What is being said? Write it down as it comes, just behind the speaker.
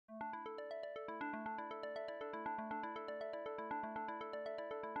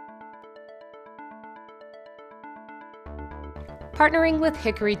Partnering with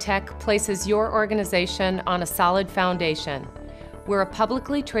HickoryTech places your organization on a solid foundation. We're a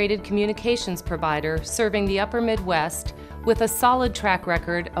publicly traded communications provider serving the Upper Midwest with a solid track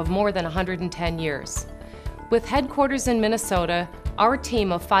record of more than 110 years. With headquarters in Minnesota, our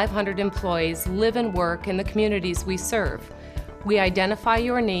team of 500 employees live and work in the communities we serve. We identify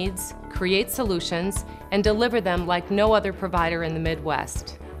your needs, create solutions, and deliver them like no other provider in the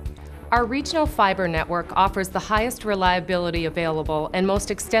Midwest. Our regional fiber network offers the highest reliability available and most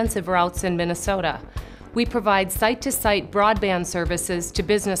extensive routes in Minnesota. We provide site-to-site broadband services to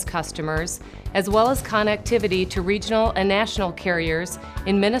business customers, as well as connectivity to regional and national carriers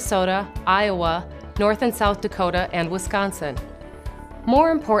in Minnesota, Iowa, North and South Dakota, and Wisconsin.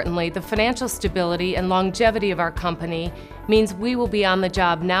 More importantly, the financial stability and longevity of our company means we will be on the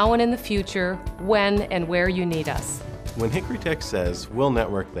job now and in the future, when and where you need us. When HickoryTech says we'll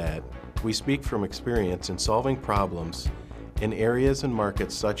network that, we speak from experience in solving problems in areas and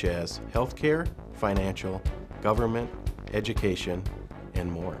markets such as healthcare, financial, government, education,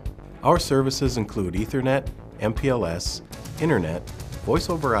 and more. Our services include Ethernet, MPLS, Internet, Voice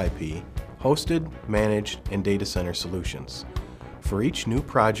over IP, hosted, managed, and data center solutions. For each new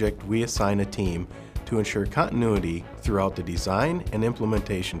project, we assign a team to ensure continuity throughout the design and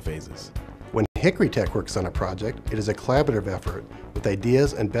implementation phases. When HickoryTech works on a project, it is a collaborative effort with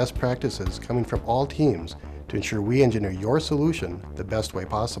ideas and best practices coming from all teams to ensure we engineer your solution the best way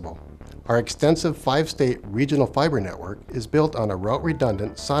possible. Our extensive 5-state regional fiber network is built on a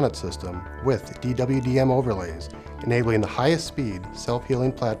route-redundant SONET system with DWDM overlays, enabling the highest speed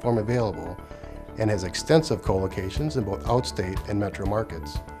self-healing platform available, and has extensive co-locations in both outstate and metro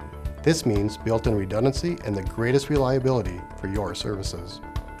markets. This means built-in redundancy and the greatest reliability for your services.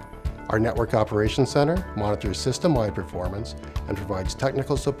 Our Network Operations Center monitors system-wide performance and provides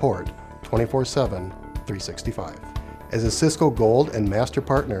technical support 24/7, 365. As a Cisco Gold and Master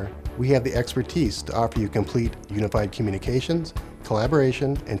Partner, we have the expertise to offer you complete unified communications,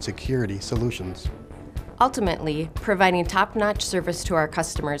 collaboration, and security solutions. Ultimately, providing top-notch service to our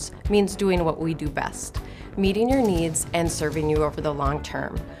customers means doing what we do best, meeting your needs and serving you over the long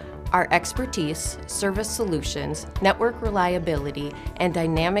term. Our expertise, service solutions, network reliability, and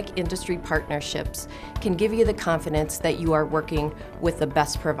dynamic industry partnerships can give you the confidence that you are working with the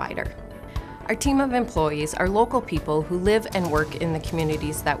best provider. Our team of employees are local people who live and work in the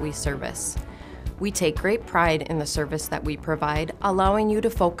communities that we service. We take great pride in the service that we provide, allowing you to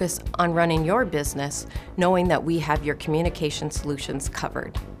focus on running your business, knowing that we have your communication solutions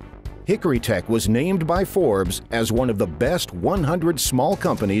covered. HickoryTech was named by Forbes as one of the best 100 small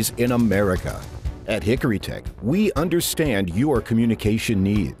companies in America. At HickoryTech, we understand your communication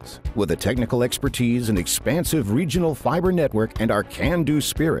needs. With a technical expertise and expansive regional fiber network and our can-do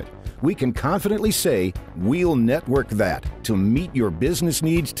spirit, we can confidently say we'll network that to meet your business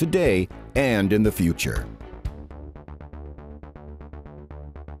needs today and in the future.